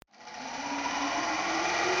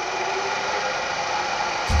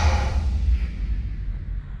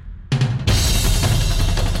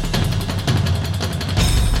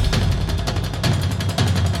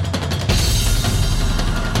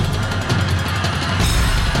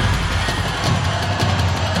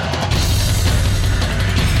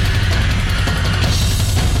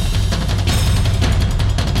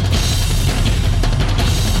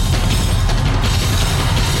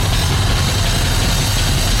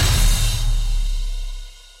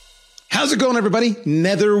How's it going, everybody?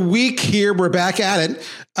 Another week here. We're back at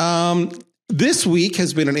it. This week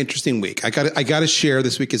has been an interesting week. I got to share.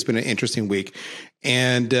 This week has been an interesting week,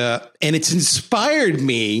 and it's inspired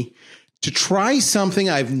me to try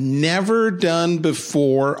something I've never done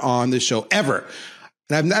before on the show ever.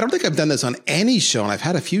 And I don't think I've done this on any show, and I've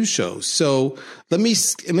had a few shows. So let me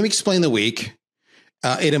explain the week.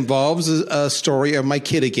 It involves a story of my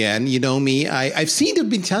kid again. You know me. I've seemed to have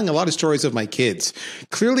been telling a lot of stories of my kids.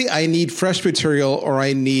 Clearly, I need fresh material or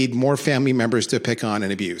I need more family members to pick on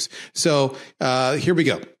and abuse. So here we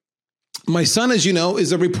go. My son, as you know,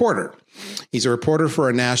 is a reporter. He's a reporter for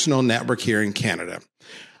a national network here in Canada.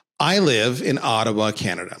 I live in Ottawa,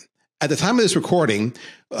 Canada. At the time of this recording,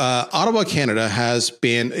 Ottawa, Canada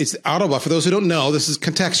it's Ottawa, for those who don't know, this is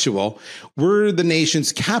contextual. We're the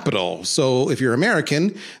nation's capital. So if you're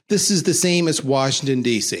American, this is the same as Washington,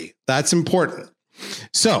 D.C. That's important.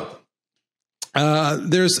 So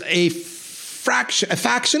there's a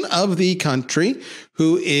faction of the country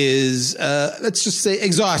who is, let's just say,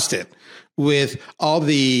 exhausted with all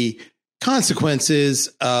the consequences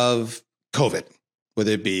of COVID.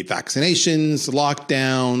 Whether it be vaccinations,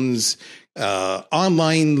 lockdowns,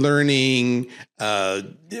 online learning,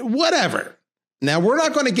 whatever. Now, we're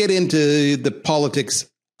not going to get into the politics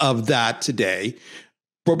of that today,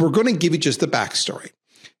 but we're going to give you just the backstory.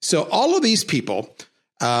 So all of these people,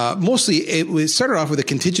 mostly it started off with a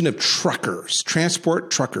contingent of truckers, transport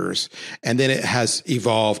truckers, and then it has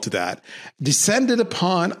evolved to that, descended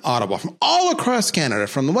upon Ottawa from all across Canada,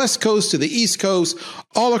 from the West Coast to the East Coast,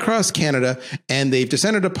 all across Canada, and they've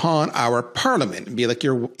descended upon our parliament. It'd be like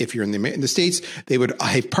if you're in the States, they would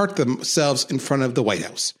have parked themselves in front of the White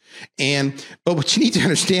House. But what you need to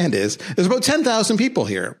understand is there's about 10,000 people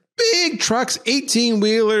here. Big trucks,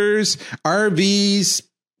 18-wheelers, RVs,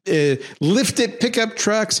 lifted pickup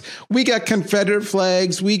trucks. We got Confederate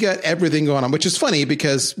flags. We got everything going on, which is funny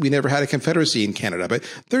because we never had a Confederacy in Canada. But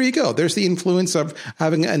there you go. There's the influence of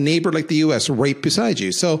having a neighbor like the U.S. right beside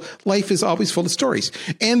you. So life is always full of stories.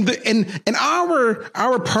 And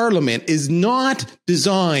our parliament is not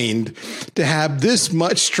designed to have this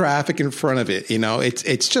much traffic in front of it. You know,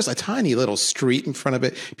 it's just a tiny little street in front of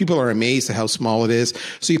it. People are amazed at how small it is.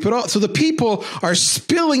 So the people are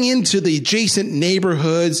spilling into the adjacent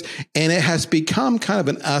neighborhoods. And it has become kind of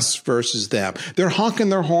an us versus them. They're honking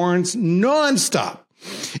their horns nonstop.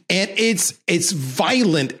 And it's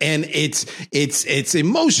violent and it's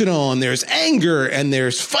emotional and there's anger and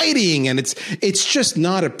there's fighting and it's just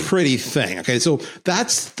not a pretty thing. Okay, so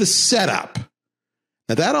that's the setup.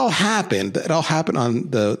 Now that all happened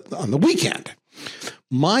on the weekend.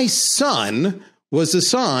 My son was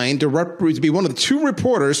assigned to be one of the two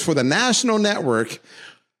reporters for the national network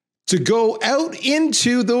to go out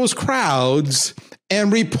into those crowds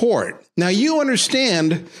and report. Now, you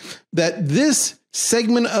understand that this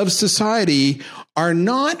segment of society are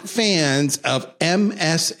not fans of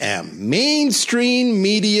MSM. Mainstream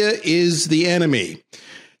media is the enemy.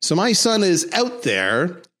 So my son is out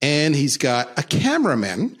there and he's got a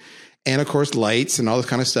cameraman and, of course, lights and all this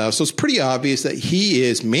kind of stuff. So it's pretty obvious that he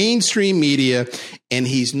is mainstream media and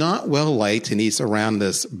he's not well liked and he's around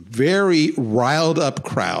this very riled up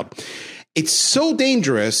crowd. It's so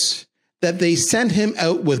dangerous that they send him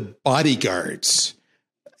out with bodyguards.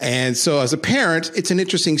 And so as a parent, it's an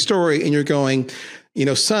interesting story. And you're going, you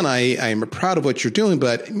know, son, I'm proud of what you're doing,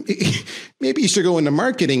 but maybe you should go into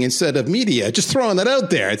marketing instead of media. Just throwing that out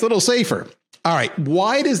there. It's a little safer. All right.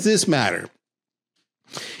 Why does this matter?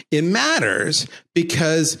 It matters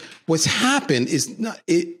because what's happened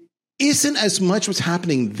it isn't as much what's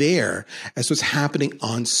happening there as what's happening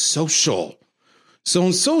on social. So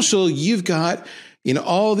on social, you've got, you know,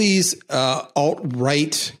 all these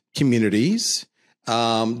alt-right communities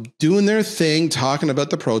doing their thing, talking about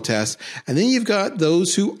the protests. And then you've got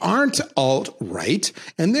those who aren't alt-right,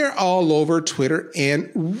 and they're all over Twitter and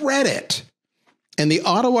Reddit. And the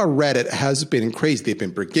Ottawa Reddit has been crazy. They've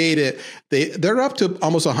been brigaded. They're up to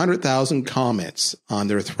almost 100,000 comments on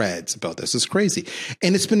their threads about this. It's crazy.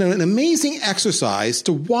 And it's been an amazing exercise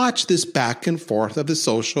to watch this back and forth of the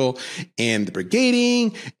social and the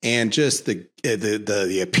brigading and just the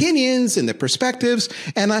opinions and the perspectives.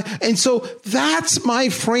 And so that's my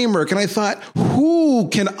framework. And I thought, who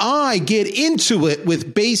can I get into it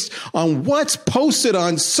with based on what's posted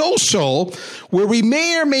on social where we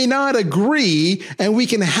may or may not agree and we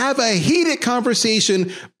can have a heated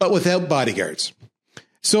conversation, but without bodyguards.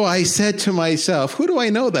 So I said to myself, who do I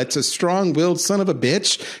know that's a strong-willed son of a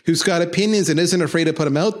bitch who's got opinions and isn't afraid to put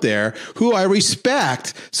them out there, who I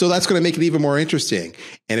respect? So that's going to make it even more interesting.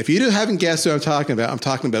 And if you haven't guessed who I'm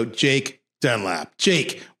talking about Jake Dunlap.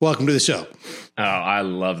 Jake, welcome to the show. Oh, I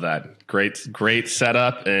love that. Great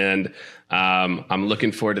setup. And I'm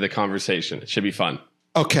looking forward to the conversation. It should be fun.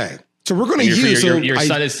 Okay. So we're going to use... Your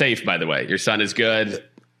son is safe, by the way. Your son is good.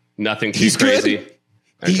 Nothing too crazy. Good.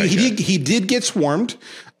 He did get swarmed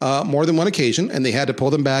more than one occasion, and they had to pull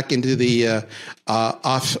them back into the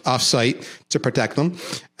off-site to protect them.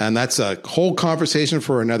 And that's a whole conversation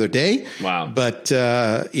for another day. Wow. But,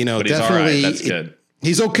 but he's definitely... all right. That's good.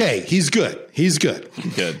 He's okay. He's good.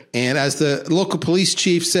 Good. And as the local police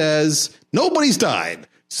chief says, nobody's died.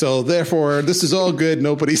 So therefore, this is all good.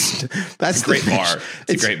 That's a great bar.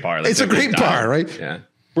 It's a great bar. It's a great bar, right? Yeah.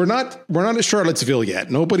 We're not at Charlottesville yet.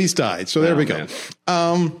 Nobody's died. So there we go.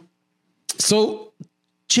 So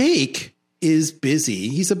Jake is busy.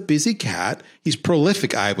 He's a busy cat. He's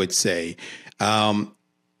prolific, I would say.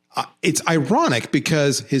 It's ironic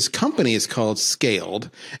because his company is called Scaled,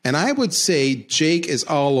 and I would say Jake is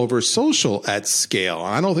all over social at scale.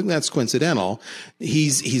 I don't think that's coincidental.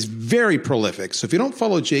 He's very prolific. So if you don't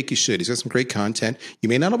follow Jake, you should. He's got some great content. You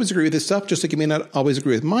may not always agree with his stuff, just like you may not always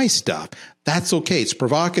agree with my stuff. That's okay. It's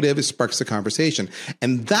provocative. It sparks the conversation.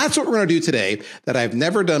 And that's what we're going to do today that I've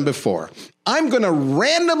never done before. I'm going to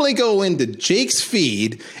randomly go into Jake's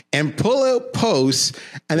feed and pull out posts,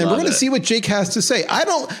 and then we're going to see what Jake has to say.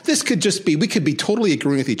 We could be totally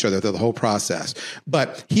agreeing with each other through the whole process,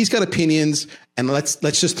 but he's got opinions, and let's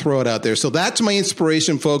just throw it out there. So that's my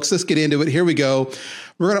inspiration, folks. Let's get into it. Here we go.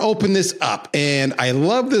 We're going to open this up, and I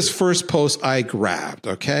love this first post I grabbed,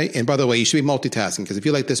 okay? And by the way, you should be multitasking, because if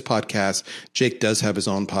you like this podcast, Jake does have his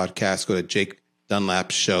own podcast. Go to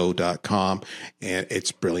JakeDunlapShow.com, and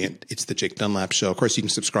it's brilliant. It's the Jake Dunlap Show. Of course, you can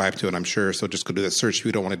subscribe to it, I'm sure, so just go do that search if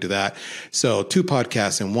you don't want to do that. So 2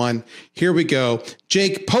 podcasts in one. Here we go.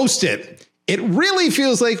 Jake, post it. It really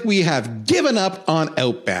feels like we have given up on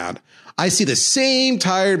outbound. I see the same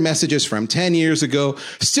tired messages from 10 years ago.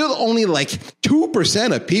 Still only like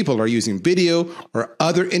 2% of people are using video or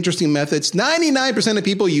other interesting methods. 99% of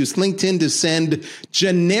people use LinkedIn to send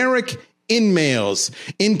generic in-mails.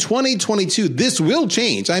 In 2022, this will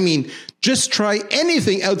change. I mean, just try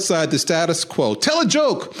anything outside the status quo. Tell a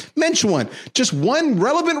joke, mention one, just one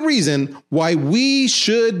relevant reason why we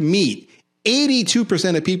should meet.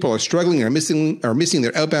 82% of people are struggling or missing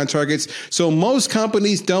their outbound targets. So most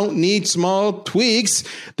companies don't need small tweaks.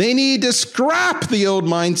 They need to scrap the old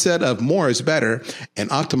mindset of more is better and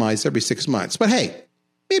optimize every 6 months. But hey,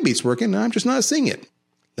 maybe it's working. I'm just not seeing it.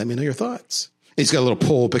 Let me know your thoughts. He's got a little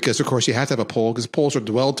poll because, of course, you have to have a poll because polls are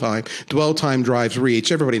dwell time. Dwell time drives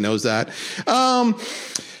reach. Everybody knows that.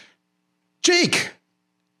 Jake,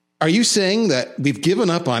 are you saying that we've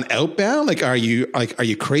given up on outbound? Are you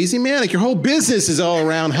crazy, man? Like your whole business is all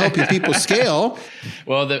around helping people scale.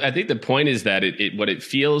 Well, I think the point is that what it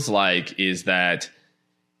feels like is that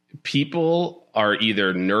people are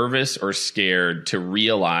either nervous or scared to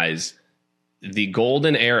realize the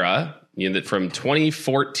golden era, that from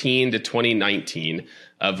 2014 to 2019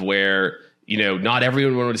 of where, not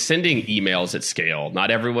everyone was sending emails at scale.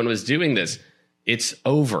 Not everyone was doing this. It's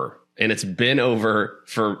over. And it's been over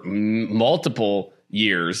for multiple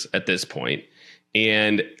years at this point.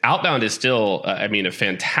 And outbound is still, a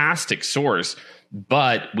fantastic source,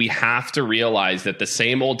 but we have to realize that the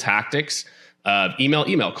same old tactics of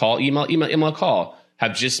email, call, email, call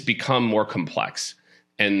have just become more complex.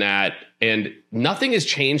 And nothing has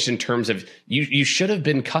changed in terms of you should have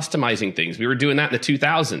been customizing things. We were doing that in the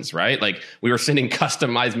 2000s, right? Like we were sending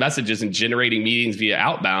customized messages and generating meetings via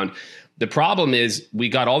outbound. The problem is we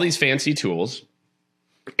got all these fancy tools,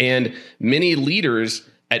 and many leaders,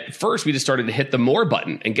 at first we just started to hit the more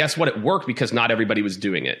button. And guess what? It worked because not everybody was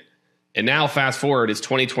doing it. And now fast forward, it's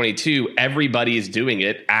 2022. Everybody is doing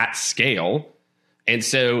it at scale. And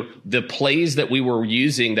so the plays that we were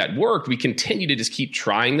using that worked, we continue to just keep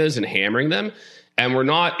trying those and hammering them. And we're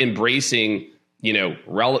not embracing,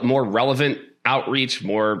 more relevant outreach,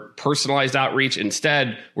 more personalized outreach.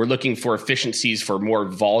 Instead, we're looking for efficiencies for more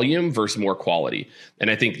volume versus more quality.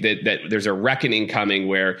 And I think that there's a reckoning coming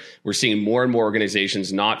where we're seeing more and more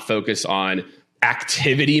organizations not focus on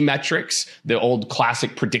activity metrics, the old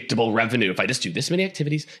classic predictable revenue. If I just do this many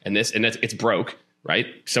activities and it's broke, right?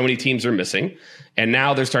 So many teams are missing. And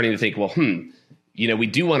now they're starting to think, well, we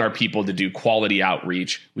do want our people to do quality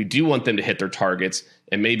outreach. We do want them to hit their targets,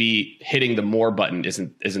 and maybe hitting the more button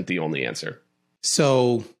isn't the only answer.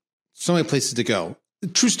 So many places to go.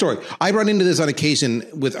 True story. I run into this on occasion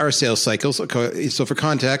with our sales cycles. So for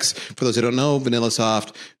context, for those who don't know,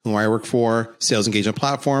 VanillaSoft, whom I work for, sales engagement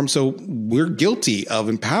platform. So we're guilty of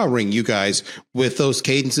empowering you guys with those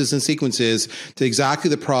cadences and sequences to exactly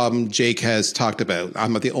the problem Jake has talked about.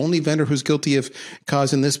 I'm not the only vendor who's guilty of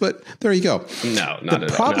causing this, but there you go. No, not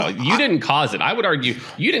at all. No, you didn't cause it. I would argue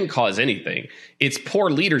you didn't cause anything. It's poor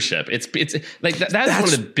leadership. It's like that's one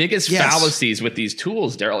of the biggest fallacies with these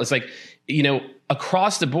tools, Daryl. It's like,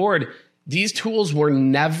 across the board, these tools were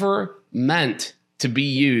never meant to be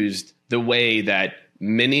used the way that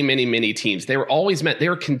many teams. They were always meant, they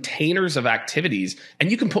were containers of activities,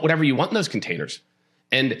 and you can put whatever you want in those containers.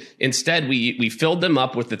 And instead, we filled them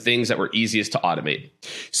up with the things that were easiest to automate.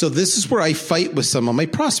 So this is where I fight with some of my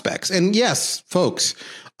prospects. And yes, folks,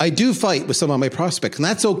 I do fight with some of my prospects, and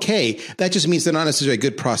that's okay. That just means they're not necessarily a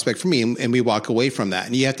good prospect for me, and we walk away from that.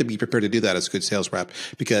 And you have to be prepared to do that as a good sales rep,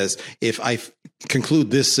 because if I conclude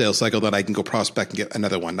this sales cycle, then I can go prospect and get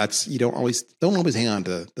another one. You don't always hang on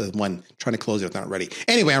to the one trying to close it if not ready.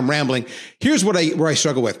 Anyway, I'm rambling. Here's where I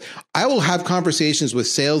struggle with. I will have conversations with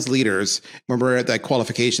sales leaders when we're at that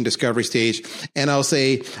qualification discovery stage, and I'll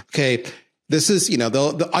say, okay, this is,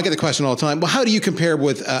 I get the question all the time. Well, how do you compare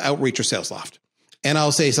with Outreach or SalesLoft? And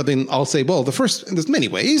I'll say, well, there's many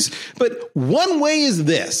ways, but one way is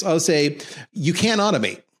this. I'll say, you can't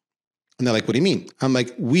automate. And they're like, what do you mean? I'm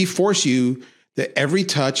like, we force you that every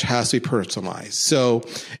touch has to be personalized. So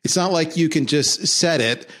it's not like you can just set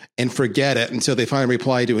it and forget it until they finally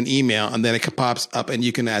reply to an email, and then it pops up and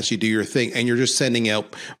you can actually do your thing. And you're just sending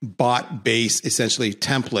out bot-based, essentially,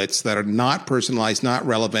 templates that are not personalized, not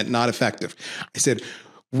relevant, not effective. I said,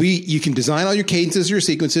 you can design all your cadences, your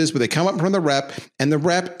sequences, but they come up from the rep, and the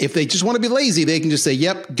rep, if they just want to be lazy, they can just say,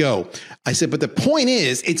 yep, go. I said, but the point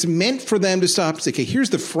is, it's meant for them to stop and say, okay, here's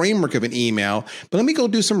the framework of an email, but let me go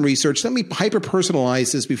do some research. Let me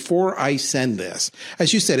hyper-personalize this before I send this.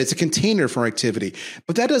 As you said, it's a container for activity,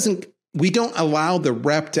 but we don't allow the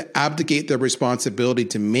rep to abdicate their responsibility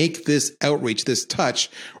to make this outreach, this touch,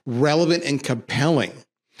 relevant and compelling.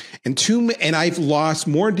 And I've lost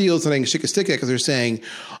more deals than I can shake a stick at, because they're saying,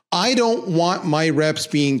 I don't want my reps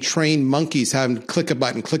being trained monkeys, having click a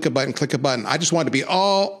button, click a button, click a button. I just want it to be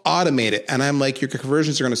all automated. And I'm like, your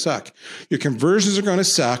conversions are going to suck. Your conversions are going to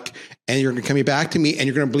suck, and you're going to come back to me, and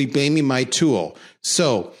you're going to be blaming my tool.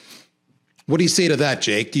 So what do you say to that,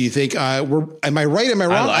 Jake? Do you think am I right? Am I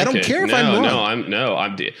wrong? I don't care if I'm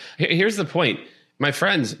wrong. Here's the point. My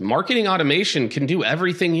friends, marketing automation can do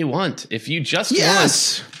everything you want. If you just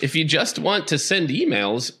want to send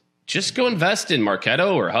emails, just go invest in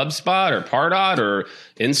Marketo or HubSpot or Pardot or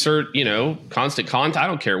insert, Constant Contact. I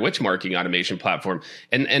don't care which marketing automation platform,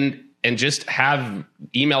 and just have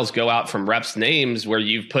emails go out from reps' names where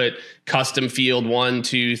you've put custom field 1,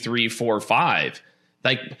 2, 3, 4, 5.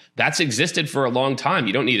 Like, that's existed for a long time.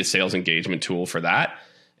 You don't need a sales engagement tool for that.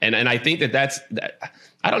 And I think that's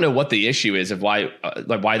I don't know what the issue is of why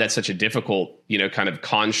that's such a difficult, kind of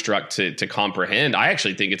construct to comprehend. I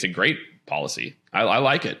actually think it's a great policy. I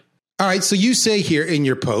like it. All right. So you say here in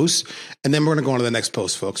your post, and then we're going to go on to the next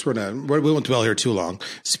post, folks. We won't dwell here too long.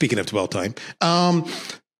 Speaking of dwell time,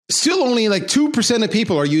 still only like 2% of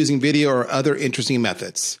people are using video or other interesting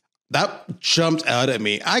methods. That jumped out at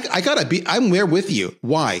me. I'm there with you.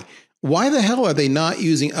 Why? Why the hell are they not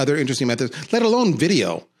using other interesting methods, let alone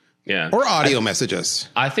video? Yeah. Or audio messages.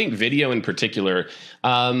 I think video in particular.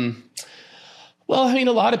 A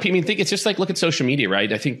lot of people, think it's just like, look at social media,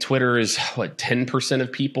 right? I think Twitter is 10%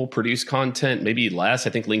 of people produce content, maybe less.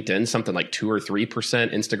 I think LinkedIn, something like 2 or 3%,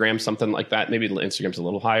 Instagram, something like that. Maybe Instagram's a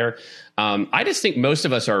little higher. I just think most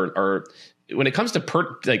of us are when it comes to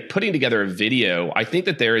putting together a video, I think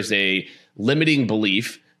that there is a limiting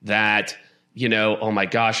belief that, oh my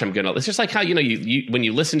gosh, it's just like how, you when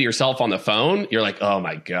you listen to yourself on the phone, you're like, oh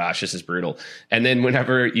my gosh, this is brutal. And then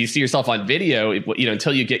whenever you see yourself on video,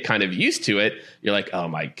 until you get kind of used to it, you're like, oh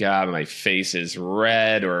my God, my face is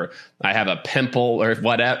red, or I have a pimple, or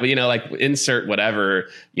whatever, insert whatever,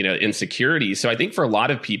 insecurity. So I think for a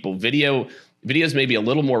lot of people, videos may be a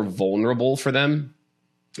little more vulnerable for them.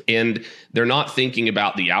 And they're not thinking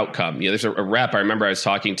about the outcome. There's a rep I remember I was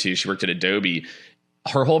talking to, she worked at Adobe.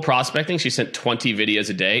 Her whole prospecting, she sent 20 videos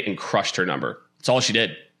a day and crushed her number. That's all she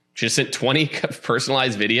did. She just sent 20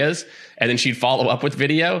 personalized videos, and then she'd follow up with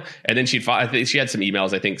video, and then I think she had some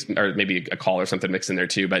emails, I think, or maybe a call or something mixed in there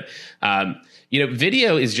too. But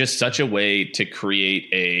video is just such a way to create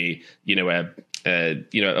a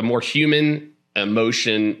more human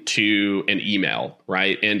emotion to an email,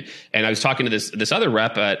 right? And I was talking to this other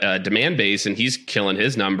rep at Demand Base, and he's killing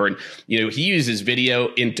his number, and he uses video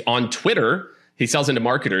on Twitter. He sells into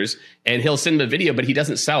marketers, and he'll send them a video, but he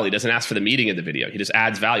doesn't sell. He doesn't ask for the meeting in the video. He just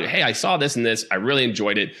adds value. Hey, I saw this and this. I really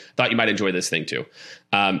enjoyed it. Thought you might enjoy this thing too.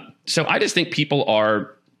 So I just think people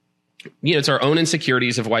are, it's our own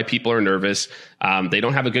insecurities of why people are nervous. They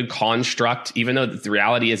don't have a good construct, even though the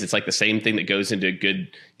reality is it's like the same thing that goes into a good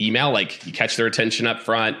email. Like you catch their attention up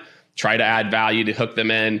front, try to add value to hook them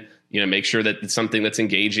in, make sure that it's something that's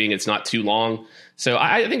engaging. It's not too long. So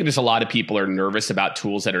I think just a lot of people are nervous about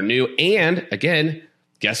tools that are new. And again,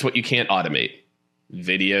 guess what you can't automate?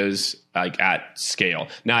 Videos like at scale.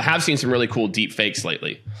 Now, I have seen some really cool deep fakes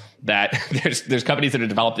lately. That there's companies that are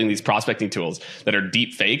developing these prospecting tools that are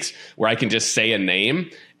deep fakes where I can just say a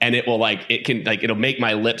name and it'll make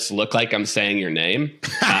my lips look like I'm saying your name.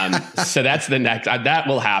 So that's the next, that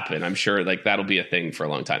will happen. I'm sure that'll be a thing for a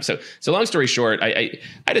long time. So long story short, I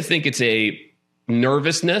just think it's a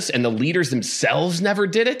nervousness, and the leaders themselves never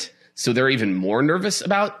did it. So they're even more nervous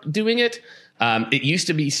about doing it. It used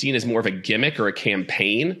to be seen as more of a gimmick or a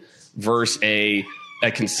campaign versus a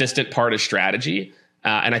consistent part of strategy.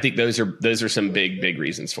 And I think those are some big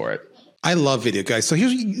reasons for it. I love video, guys. So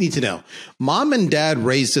here's what you need to know. Mom and dad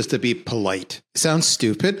raised us to be polite. Sounds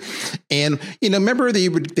stupid. And, remember they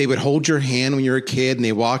would hold your hand when you were a kid, and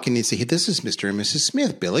they walk and they say, hey, this is Mr. and Mrs.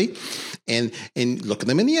 Smith, Billy. And look at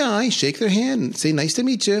them in the eye, shake their hand, and say, nice to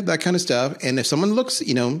meet you, that kind of stuff. And if someone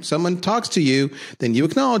someone talks to you, then you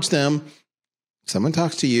acknowledge them. Someone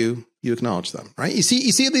talks to you, you acknowledge them, right? You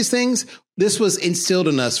see these things? This was instilled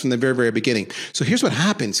in us from the very, very beginning. So here's what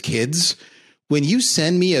happens, kids. When you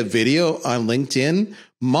send me a video on LinkedIn,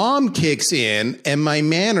 mom kicks in and my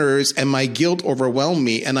manners and my guilt overwhelm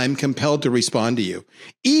me, and I'm compelled to respond to you.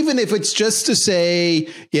 Even if it's just to say,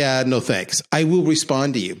 yeah, no thanks, I will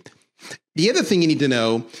respond to you. The other thing you need to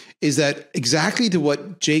know is that exactly to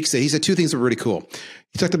what Jake said, he said two things that were really cool.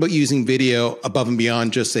 He talked about using video above and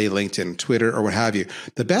beyond just say LinkedIn, Twitter, or what have you.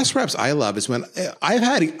 The best reps I love is when I've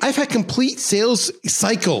had complete sales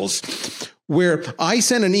cycles where I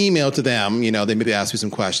send an email to them. They maybe ask me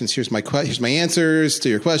some questions. Here's my answers to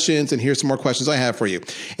your questions, and here's some more questions I have for you.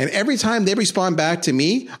 And every time they respond back to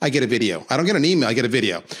me, I get a video. I don't get an email. I get a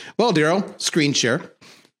video. Well, Daryl, screen share,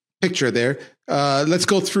 picture there. Let's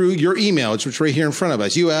go through your email, which is right here in front of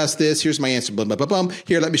us. You asked this. Here's my answer. Blah, blah, blah, blah.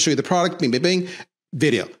 Here, let me show you the product. Bing, bing, bing.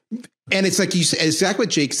 Video. And it's like exactly what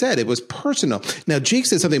Jake said. It was personal. Now, Jake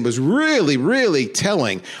said something that was really, really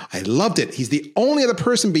telling. I loved it. He's the only other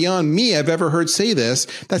person beyond me I've ever heard say this.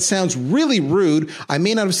 That sounds really rude. I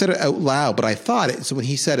may not have said it out loud, but I thought it. So when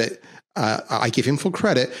he said it, I give him full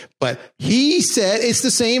credit. But he said it's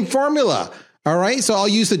the same formula. All right. So I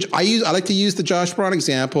like to use the Josh Braun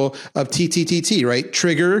example of TTTT, right?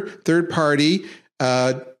 Trigger, third party,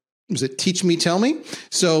 was it teach me, tell me?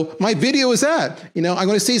 So my video is that, I'm going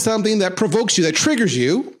to say something that provokes you, that triggers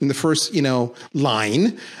you in the first,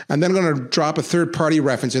 line. And then I'm going to drop a third party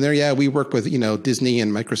reference in there. Yeah, we work with, Disney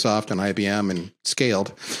and Microsoft and IBM and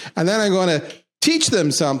Scaled. And then I'm going to teach them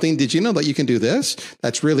something. Did you know that you can do this?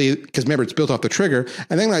 That's really, because remember, it's built off the trigger.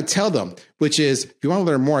 And then I tell them, which is, if you want to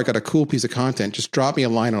learn more, I got a cool piece of content. Just drop me a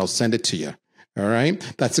line and I'll send it to you. All right.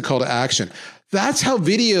 That's the call to action. That's how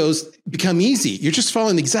videos become easy. You're just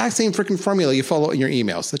following the exact same freaking formula you follow in your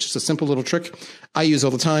emails. That's just a simple little trick I use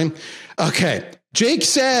all the time. Okay. Jake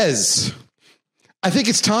says, I think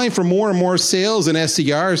it's time for more and more sales and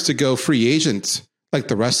SDRs to go free agents like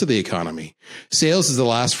the rest of the economy. Sales is the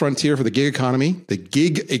last frontier for the gig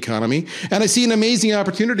economy. And I see an amazing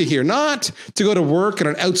opportunity here, not to go to work at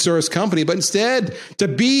an outsourced company, but instead to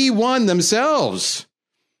be one themselves.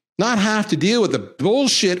 Not have to deal with the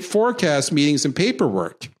bullshit forecast meetings and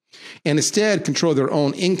paperwork, and instead control their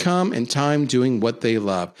own income and time doing what they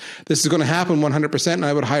love. This is going to happen 100%, and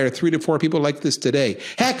I would hire 3 to 4 people like this today.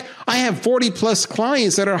 Heck, I have 40 plus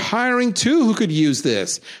clients that are hiring too who could use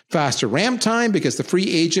this. Faster ramp time because the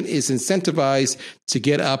free agent is incentivized to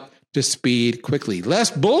get up to speed quickly.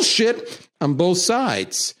 Less bullshit on both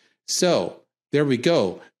sides. So there we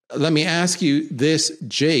go. Let me ask you this,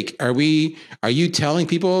 Jake. Are you telling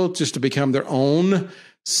people just to become their own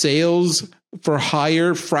sales for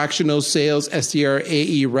hire, fractional sales, SDR,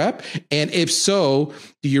 AE rep? And if so,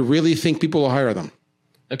 do you really think people will hire them?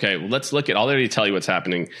 Okay, well, let's look at, I'll already tell you what's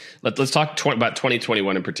happening. Let's talk about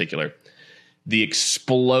 2021 in particular. The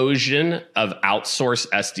explosion of outsourced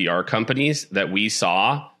SDR companies that we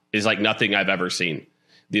saw is like nothing I've ever seen.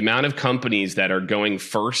 The amount of companies that are going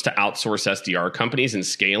first to outsource SDR companies and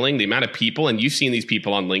scaling, the amount of people, and you've seen these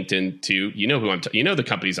people on LinkedIn too. You know the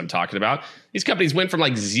companies I'm talking about. These companies went from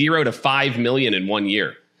like 0 to 5 million in 1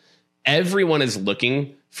 year. Everyone is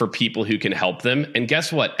looking for people who can help them. And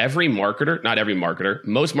guess what? Every marketer, not every marketer,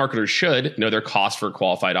 most marketers should know their cost for a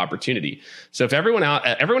qualified opportunity. So if everyone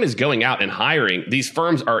is going out and hiring, these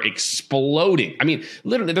firms are exploding. I mean,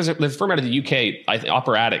 literally, there's a firm out of the UK,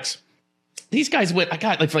 Operatics. These guys went, I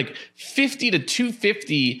got like 50 to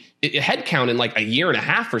 250 headcount in like a year and a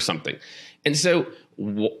half or something. And so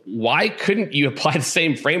why couldn't you apply the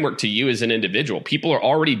same framework to you as an individual? People are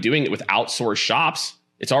already doing it with outsourced shops.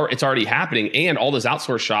 It's already happening, and all those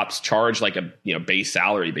outsourced shops charge like a base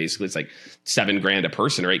salary. Basically, it's like $7,000 a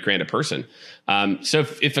person or $8,000 a person. So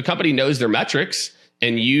if a company knows their metrics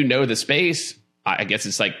and you know the space, I guess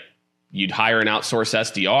it's like you'd hire an outsourced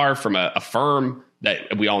SDR from a firm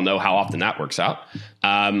that we all know how often that works out.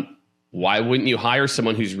 Why wouldn't you hire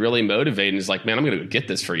someone who's really motivated and is like, man, I'm going to get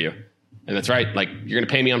this for you? And that's right. Like, you're going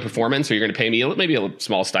to pay me on performance, or you're going to pay me maybe a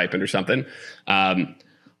small stipend or something.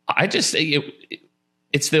 I just say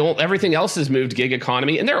everything else has moved gig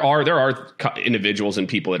economy, and there are individuals and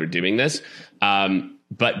people that are doing this.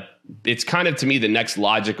 But it's kind of, to me, the next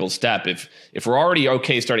logical step. If we're already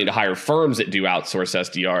starting to hire firms that do outsource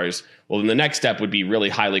SDRs, well, then the next step would be really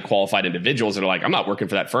highly qualified individuals that are like, I'm not working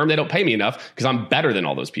for that firm. They don't pay me enough because I'm better than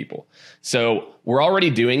all those people. So we're already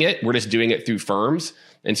doing it. We're just doing it through firms.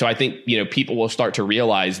 And so I think, people will start to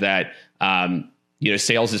realize that,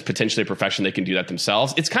 sales is potentially a profession they can do that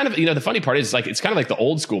themselves. It's kind of, the funny part is, like, it's kind of like the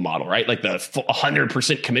old school model, right? Like the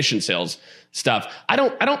 100% commission sales stuff. I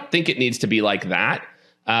don't think it needs to be like that.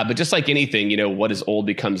 But just like anything, what is old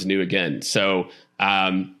becomes new again. So,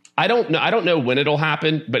 I don't know when it'll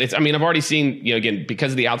happen, but I've already seen, again,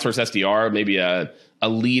 because of the outsourced SDR, maybe a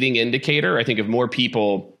leading indicator, I think, of more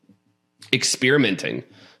people experimenting,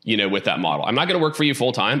 with that model. I'm not going to work for you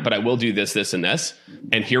full time, but I will do this, this, and this.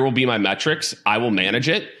 And here will be my metrics. I will manage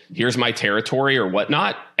it. Here's my territory or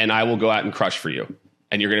whatnot. And I will go out and crush for you.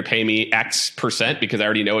 And you're going to pay me X% because I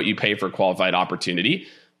already know what you pay for a qualified opportunity.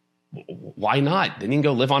 Why not? Then you can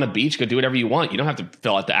go live on a beach, go do whatever you want. You don't have to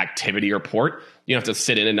fill out the activity report. You don't have to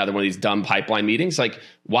sit in another one of these dumb pipeline meetings. Like,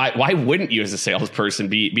 why wouldn't you as a salesperson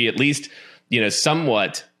be at least,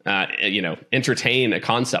 somewhat, entertain a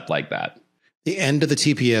concept like that? The end of the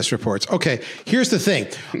TPS reports. Okay, here's the thing.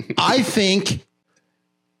 I think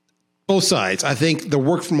both sides. I think the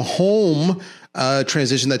work from home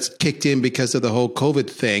transition that's kicked in because of the whole COVID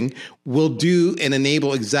thing will do and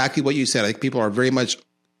enable exactly what you said. I think people are very much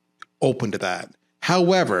open to that.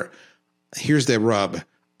 However, here's the rub.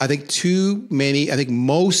 I think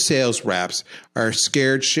most sales reps are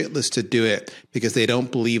scared shitless to do it because they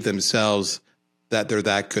don't believe themselves that they're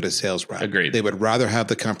that good a sales rep. Agreed. They would rather have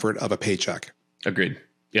the comfort of a paycheck. Agreed.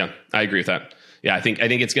 Yeah, I agree with that. Yeah, I think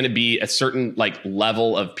it's going to be a certain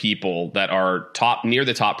level of people that are near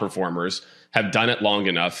the top performers, have done it long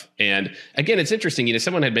enough. And again, it's interesting.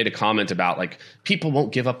 Someone had made a comment about people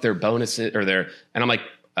won't give up their bonuses and I'm like,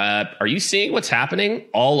 are you seeing what's happening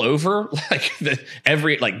all over?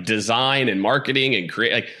 Every design and marketing and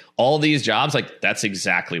create all these jobs, that's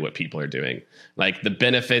exactly what people are doing. The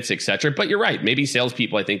benefits, et cetera. But you're right. Maybe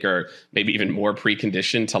salespeople, I think, are maybe even more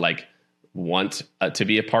preconditioned to want to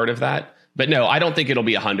be a part of that. But no, I don't think it'll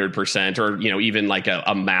be 100% or, even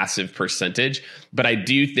a massive percentage. But I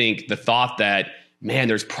do think the thought that, man,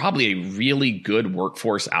 there's probably a really good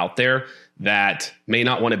workforce out there that may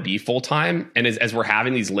not want to be full-time. And as we're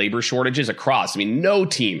having these labor shortages across, no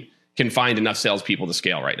team can find enough salespeople to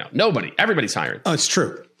scale right now. Nobody. Everybody's hiring. Oh, it's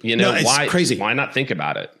true. It's crazy. Why not think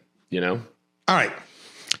about it? All right.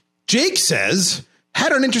 Jake says,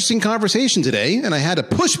 had an interesting conversation today, and I had to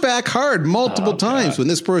push back hard multiple times when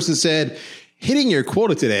this person said, hitting your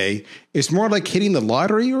quota today is more like hitting the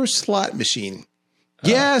lottery or slot machine.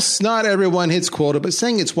 Yes, not everyone hits quota, but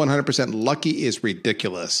saying it's 100% lucky is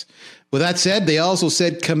ridiculous. With that said, they also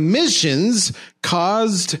said commissions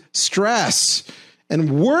caused stress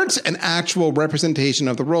and weren't an actual representation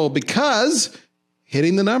of the role because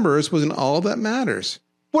hitting the numbers wasn't all that matters.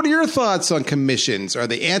 What are your thoughts on commissions? Are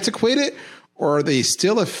they antiquated or are they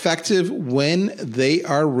still effective when they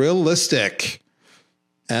are realistic?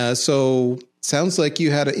 So sounds like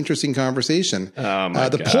you had an interesting conversation.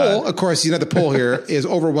 The poll, of course, the poll here is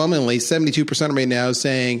overwhelmingly 72% right now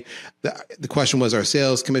saying the question was, are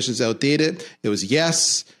sales commissions outdated? It was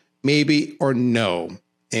yes, maybe, or no.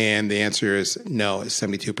 And the answer is no, it's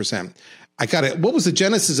 72%. What was the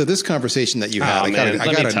genesis of this conversation that you had?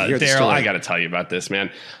 Daryl, I got to tell you about this, man.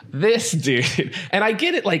 This dude, and I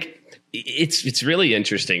get it. It's really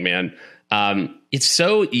interesting, man. It's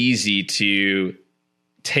so easy to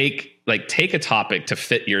take a topic to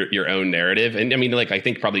fit your own narrative. And I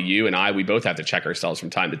think probably you and we both have to check ourselves from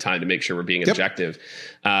time to time to make sure we're being objective.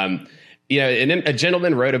 and then a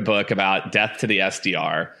gentleman wrote a book about death to the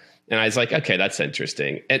SDR. And I was like, okay, that's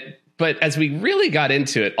interesting. But as we really got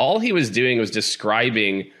into it, all he was doing was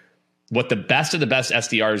describing what the best of the best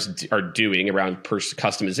SDRs are doing around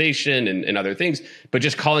customization and other things, but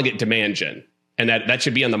just calling it demand gen. And that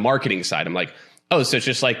should be on the marketing side. I'm like, oh, so it's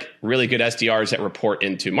just like really good SDRs that report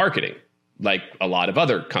into marketing, like a lot of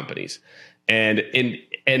other companies. And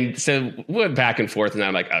so we went back and forth, and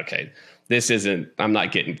I'm like, okay, I'm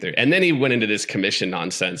not getting through. And then he went into this commission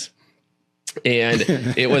nonsense. And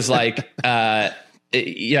it was like,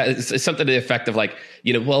 it's something to the effect of like,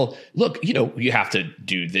 well, look, you have to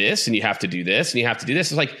do this and you have to do this and you have to do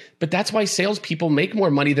this. It's like, but that's why salespeople make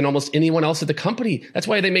more money than almost anyone else at the company. That's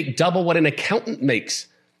why they make double what an accountant makes.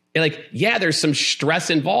 And like, yeah, there's some stress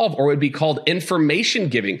involved, or it would be called information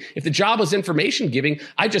giving. If the job was information giving,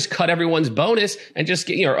 I just cut everyone's bonus and just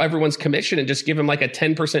get, everyone's commission and just give them like a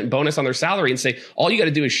 10% bonus on their salary and say, all you got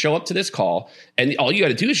to do is show up to this call. And all you got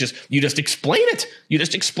to do is you just explain it. You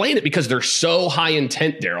just explain it because they're so high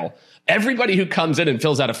intent, Daryl. Everybody who comes in and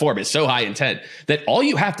fills out a form is so high intent that all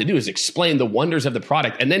you have to do is explain the wonders of the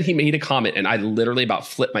product. And then he made a comment, and I literally about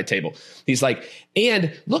flipped my table. He's like,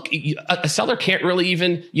 and look, a seller can't really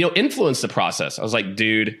even, influence the process. I was like,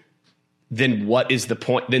 dude, then what is the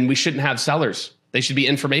point? Then we shouldn't have sellers. They should be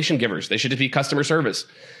information givers. They should be customer service.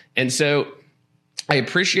 And so I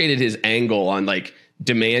appreciated his angle on like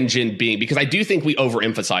demand gen being, because I do think we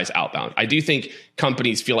overemphasize outbound. I do think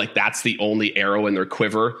companies feel like that's the only arrow in their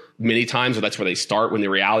quiver many times, or that's where they start, when the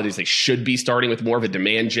reality is they should be starting with more of a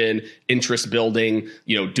demand gen, interest building,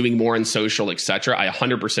 doing more in social, et cetera. I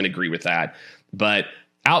 100% agree with that. But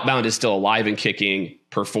outbound is still alive and kicking,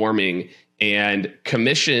 performing, and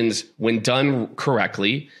commissions, when done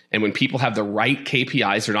correctly, and when people have the right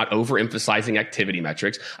KPIs, they're not overemphasizing activity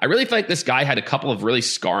metrics. I really feel like this guy had a couple of really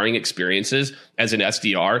scarring experiences as an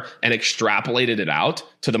SDR and extrapolated it out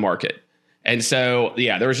to the market. And so,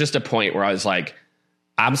 yeah, there was just a point where I was like,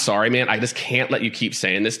 I'm sorry, man, I just can't let you keep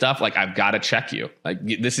saying this stuff. Like, I've got to check you. Like,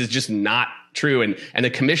 this is just not true. And the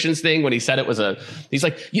commissions thing, when he said it was he's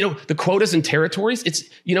like, the quotas and territories, it's,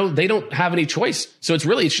 they don't have any choice. So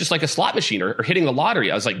it's just like a slot machine or hitting the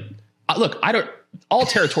lottery. I was like, look, all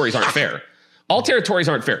territories aren't fair. All territories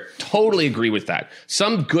aren't fair. Totally agree with that.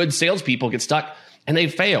 Some good salespeople get stuck and they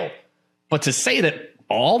fail. But to say that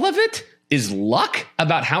all of it is luck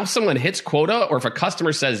about how someone hits quota, or if a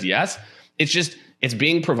customer says yes, it's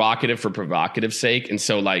being provocative for provocative's sake. And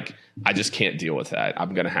so like, I just can't deal with that.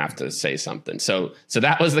 I'm going to have to say something. So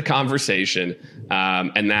that was the conversation.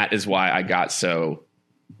 And that is why I got so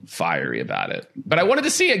fiery about it. But I wanted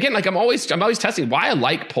to see, again, like I'm always testing. Why I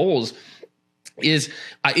like polls is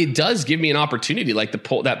it does give me an opportunity. Like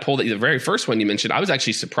the very first one you mentioned, I was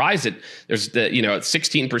actually surprised that there's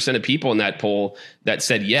 16% of people in that poll that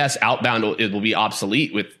said, yes, outbound it will be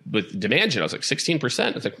obsolete with demand gen. I was like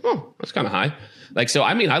 16%. It's like, oh, that's kind of high. Like, so,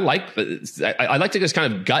 I mean, I like to just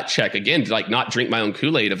kind of gut check again, to like not drink my own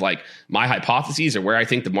Kool-Aid of like my hypotheses or where I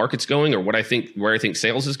think the market's going or where I think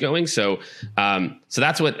sales is going. So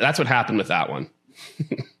that's what happened with that one.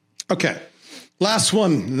 Okay. Last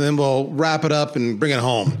one, and then we'll wrap it up and bring it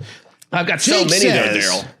home. I've got so many though,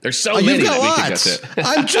 Daryl. There's so many. You've got lots.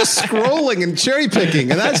 I'm just scrolling and cherry picking,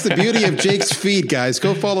 and that's the beauty of Jake's feed, guys.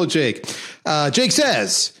 Go follow Jake. Jake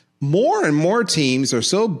says, more and more teams are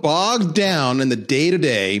so bogged down in the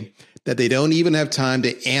day-to-day that they don't even have time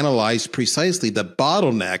to analyze precisely the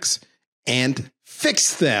bottlenecks and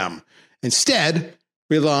fix them. Instead,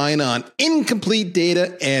 relying on incomplete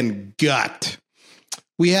data and gut.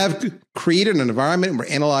 We have created an environment where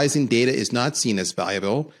analyzing data is not seen as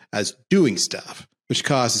valuable as doing stuff, which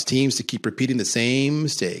causes teams to keep repeating the same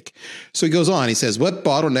mistake. So he goes on, he says, what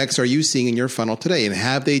bottlenecks are you seeing in your funnel today? And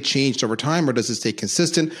have they changed over time, or does it stay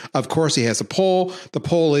consistent? Of course, he has a poll. The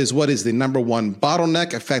poll is, what is the number one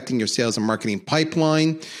bottleneck affecting your sales and marketing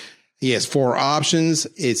pipeline? He has 4 options.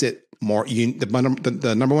 Is it more,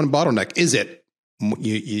 the number one bottleneck? Is it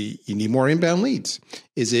you need more inbound leads?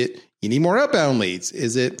 Is it you need more outbound leads?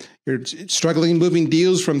 Is it you're struggling moving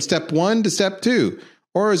deals from step 1 to step 2?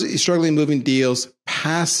 Or is it struggling moving deals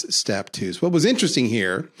past step 2? So what was interesting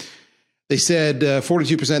here, they said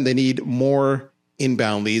 42% they need more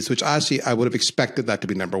inbound leads, which actually I would have expected that to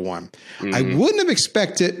be number 1. Mm-hmm. I wouldn't have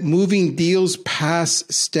expected moving deals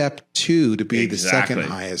past step 2 to be the second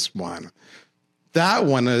highest one. That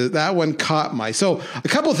one caught my. So a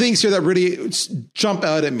couple of things here that really jump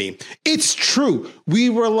out at me. It's true. We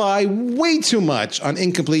rely way too much on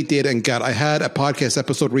incomplete data and gut. I had a podcast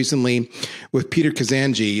episode recently with Peter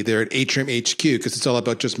Kazanji there at Atrium HQ, because it's all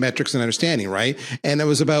about just metrics and understanding, right? And it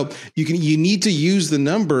was about, you need to use the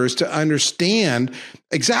numbers to understand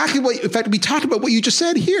exactly what, in fact, we talked about what you just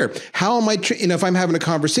said here. How am I, if I'm having a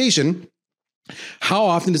conversation, how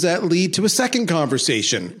often does that lead to a second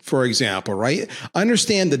conversation, for example, right?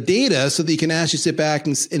 Understand the data so that you can actually sit back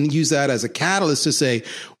and use that as a catalyst to say,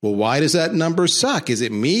 well, why does that number suck? Is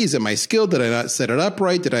it me? Is it my skill? Did I not set it up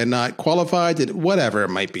right? Did I not qualify? Whatever it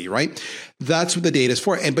might be, right? That's what the data is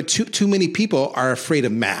for. But too many people are afraid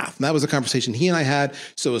of math. And that was a conversation he and I had.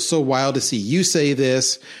 So it was so wild to see you say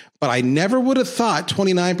this. But I never would have thought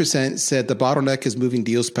 29% said the bottleneck is moving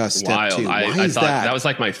deals past step 2. Why is thought that? That was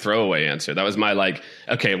like my throwaway answer. That was my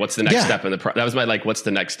okay, what's the next step in the that was my what's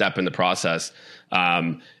the next step in the process?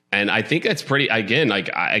 And I think that's pretty,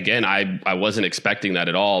 I wasn't expecting that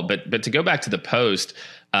at all. But to go back to the post,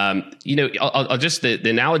 I'll just, the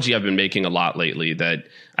analogy I've been making a lot lately that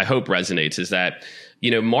I hope resonates is that,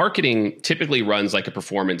 marketing typically runs like a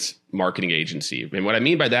performance marketing agency. And what I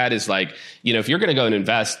mean by that is if you're going to go and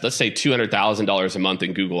invest, let's say $200,000 a month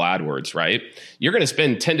in Google AdWords, right? You're going to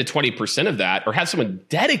spend 10 to 20% of that, or have someone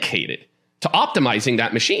dedicated to optimizing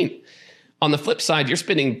that machine. On the flip side, you're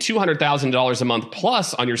spending $200,000 a month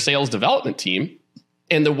plus on your sales development team.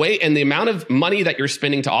 And the amount of money that you're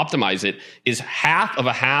spending to optimize it is half of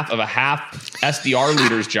a half SDR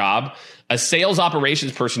leader's job. A sales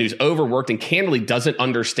operations person who's overworked and candidly doesn't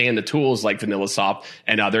understand the tools like VanillaSoft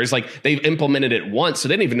and others. They've implemented it once, so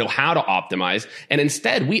they don't even know how to optimize. And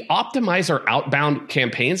instead, we optimize our outbound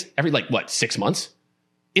campaigns every 6 months?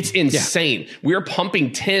 It's insane. Yeah. We're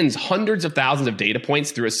pumping hundreds of thousands of data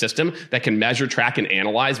points through a system that can measure, track, and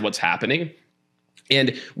analyze what's happening.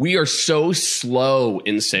 And we are so slow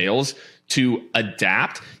in sales to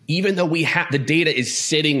adapt, even though the data is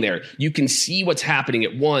sitting there. You can see what's happening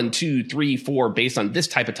at 1, 2, 3, 4 based on this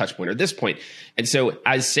type of touch point or this point. And so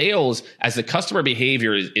as sales, as the customer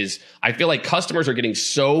behavior is I feel like customers are getting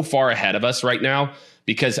so far ahead of us right now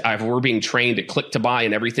because we're being trained to click to buy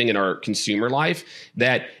and everything in our consumer life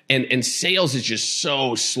that, and sales is just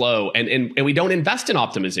so slow and we don't invest in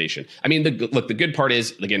optimization. I mean, the good part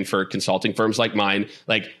is, again, for consulting firms like mine,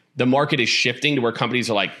 the market is shifting to where companies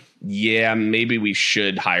are like, yeah, maybe we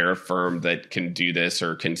should hire a firm that can do this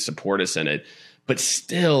or can support us in it. But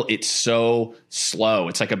still, it's so slow.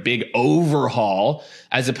 It's like a big overhaul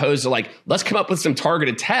as opposed to let's come up with some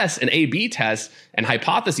targeted tests and A/B tests and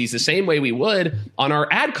hypotheses the same way we would on our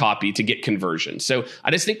ad copy to get conversion. So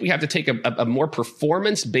I just think we have to take a more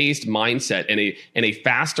performance-based mindset and a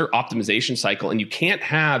faster optimization cycle. And you can't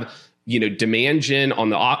have demand gen on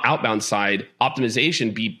the outbound side,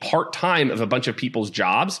 optimization be part-time of a bunch of people's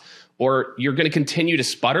jobs, or you're going to continue to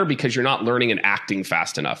sputter because you're not learning and acting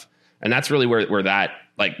fast enough. And that's really where that,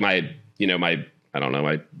 my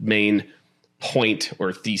main point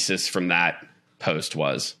or thesis from that post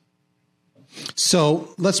was.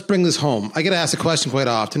 So let's bring this home. I get asked a question quite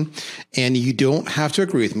often, and you don't have to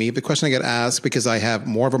agree with me. The question I get asked, because I have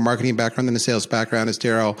more of a marketing background than a sales background, is,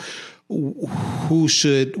 Daryl,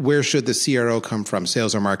 where should the CRO come from,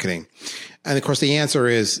 sales or marketing? And of course, the answer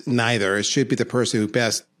is neither. It should be the person who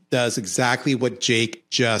best does exactly what Jake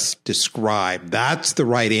just described. That's the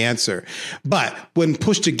right answer. But when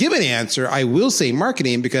pushed to give an answer, I will say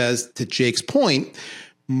marketing, because to Jake's point,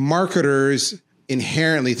 marketers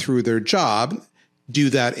inherently through their job do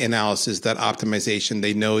that analysis, that optimization.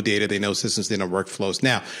 They know data, they know systems, they know workflows.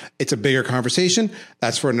 Now, it's a bigger conversation.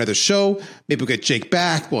 That's for another show. Maybe we'll get Jake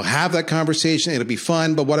back. We'll have that conversation. It'll be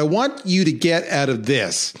fun. But what I want you to get out of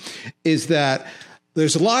this is that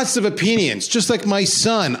there's lots of opinions, just like my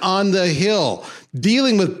son on the Hill,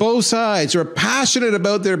 dealing with both sides, who are passionate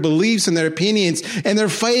about their beliefs and their opinions, and they're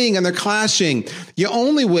fighting and they're clashing. The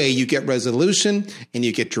only way you get resolution and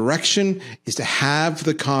you get direction is to have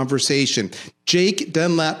the conversation. Jake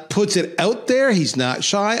Dunlap puts it out there. He's not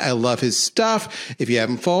shy. I love his stuff. If you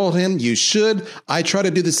haven't followed him, you should. I try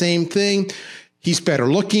to do the same thing. He's better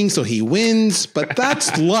looking, so he wins, but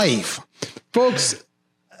that's life. Folks,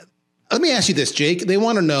 let me ask you this, Jake. They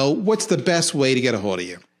want to know, what's the best way to get a hold of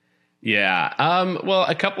you? Yeah. Well,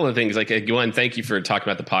 a couple of things. One, thank you for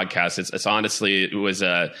talking about the podcast. It's honestly,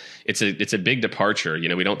 it's a big departure.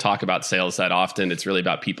 We don't talk about sales that often. It's really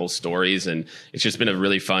about people's stories, and it's just been a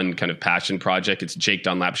really fun kind of passion project. It's Jake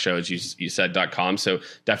Dunlap Show, as you said.com. So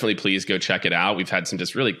definitely please go check it out. We've had some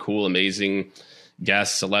just really cool, amazing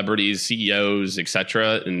guests, celebrities, CEOs,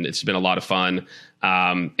 etc. And it's been a lot of fun.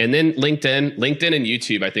 And then LinkedIn and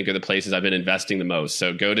YouTube, I think, are the places I've been investing the most.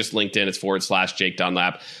 So go to LinkedIn, it's /Jake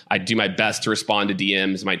Dunlap. I do my best to respond to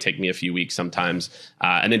DMs. It might take me a few weeks sometimes.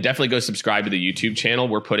 And then definitely go subscribe to the YouTube channel.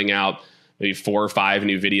 We're putting out maybe 4 or 5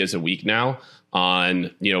 new videos a week now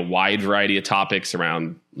on, wide variety of topics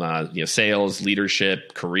around, sales,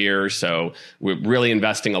 leadership, career. So we're really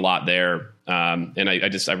investing a lot there. And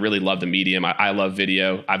I really love the medium. I love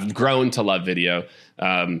video. I've grown to love video,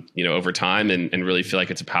 over time and really feel like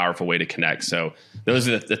it's a powerful way to connect. So those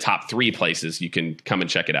are the top 3 places you can come and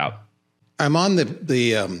check it out. I'm on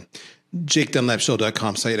the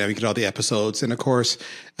JakeDunlapShow.com site now. You get all the episodes. And of course,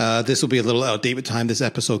 this will be a little out of date with time. This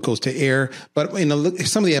episode goes to air. But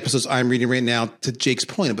some of the episodes I'm reading right now, to Jake's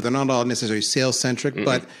point, but they're not all necessarily sales centric. Mm-hmm.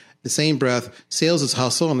 But the same breath, sales is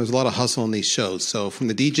hustle, and there's a lot of hustle in these shows. So from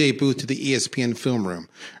the DJ booth to the ESPN film room,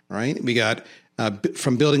 right? We got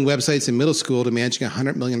from building websites in middle school to managing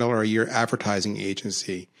 $100 million a year advertising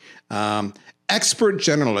agency. Expert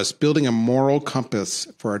generalist building a moral compass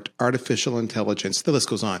for artificial intelligence. The list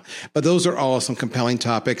goes on. But those are all some compelling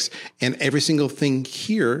topics. And every single thing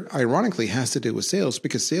here, ironically, has to do with sales,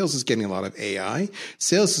 because sales is getting a lot of AI.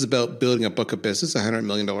 Sales is about building a book of business. $100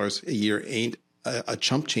 million a year ain't a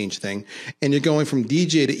chump change thing. And you're going from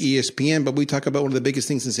DJ to ESPN, but we talk about one of the biggest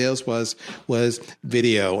things in sales was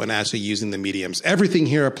video and actually using the mediums. Everything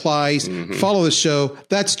here applies. Mm-hmm. Follow the show.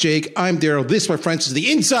 That's Jake. I'm Daryl. This, my friends, is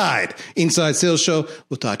the Inside Sales Show.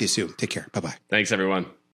 We'll talk to you soon. Take care. Bye-bye. Thanks, everyone.